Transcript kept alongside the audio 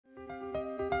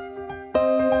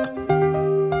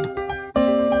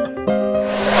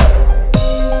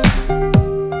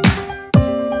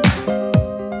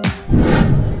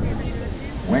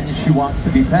wants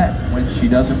to be pet when she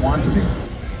doesn't want to be.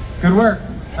 Good work.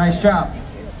 Nice job.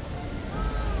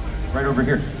 Right over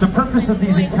here. The purpose of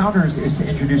these encounters is to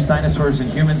introduce dinosaurs and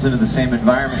humans into the same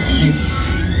environment. See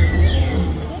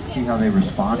how they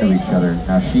respond to each other.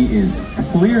 Now she is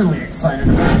clearly excited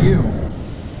about you.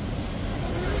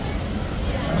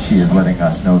 She is letting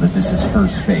us know that this is her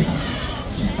space.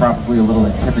 She's probably a little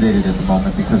intimidated at the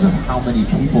moment because of how many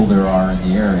people there are in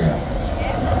the area.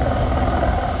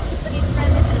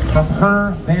 From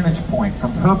her vantage point,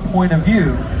 from her point of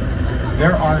view,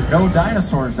 there are no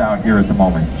dinosaurs out here at the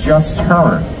moment, just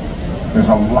her. There's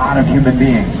a lot of human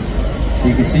beings. So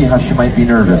you can see how she might be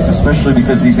nervous, especially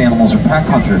because these animals are pack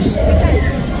hunters.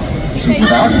 She's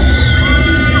without?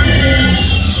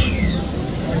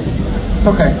 It's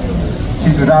okay.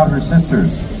 She's without her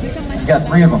sisters. She's got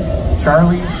 3 of them.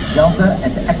 Charlie, Delta,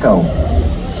 and Echo.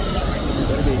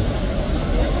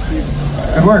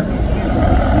 Good work.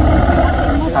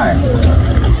 Hi.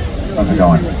 How's it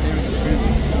going?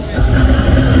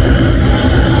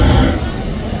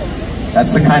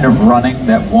 That's the kind of running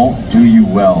that won't do you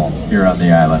well here on the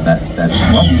island. That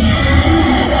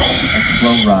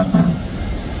slow run.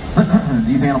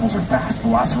 These animals are fast.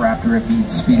 Velociraptor, it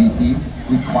means speedy thief.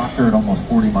 We've clocked her at almost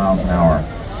 40 miles an hour.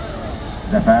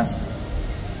 Is that fast?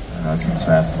 I don't know, it seems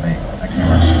fast to me. I can't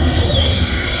remember.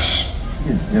 She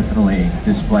is definitely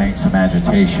displaying some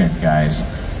agitation, guys.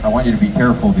 I want you to be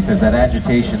careful because that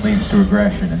agitation leads to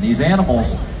aggression. And these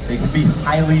animals, they can be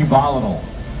highly volatile.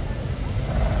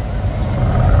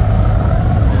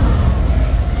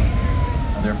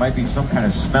 Now, there might be some kind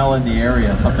of smell in the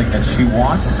area, something that she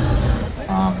wants.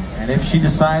 And if she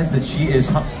decides that she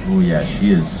is, oh yeah, she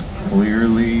is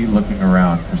clearly looking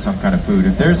around for some kind of food.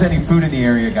 If there's any food in the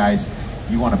area, guys,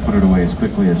 you want to put it away as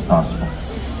quickly as possible.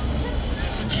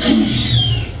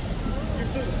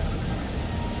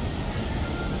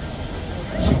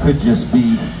 She could just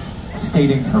be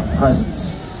stating her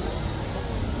presence.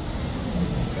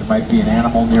 There might be an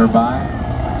animal nearby,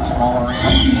 smaller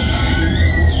animal.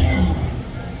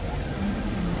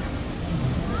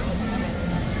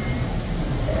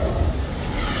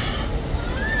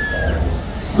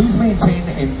 Please maintain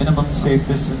a minimum safe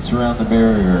distance around the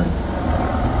barrier.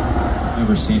 I've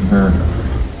never seen her.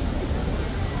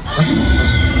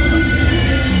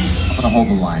 I'm going to hold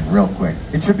the line real quick.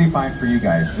 It should be fine for you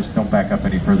guys. Just don't back up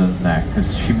any further than that,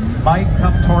 because she might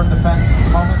come toward the fence at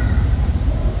the moment.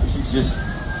 She's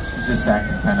just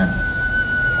acting kind of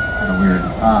weird.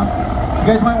 You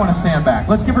guys might want to stand back.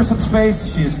 Let's give her some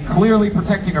space. She is clearly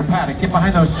protecting her paddock. Get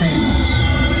behind those chains.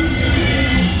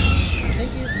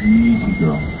 Easy,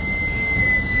 girl.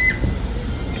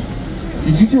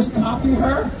 Did you just copy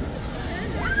her?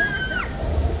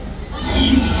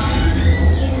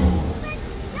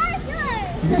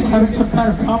 You guys having some kind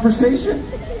of conversation?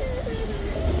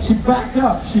 She backed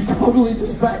up. She totally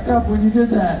just backed up when you did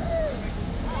that.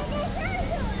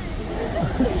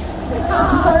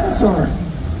 That's a dinosaur.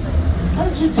 How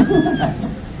did you do that?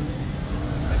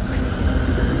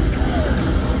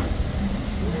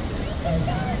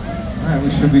 Alright, we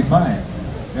should be fine.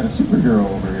 We got a superhero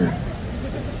over here.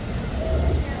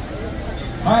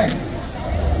 Hi.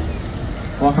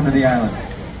 Welcome to the island.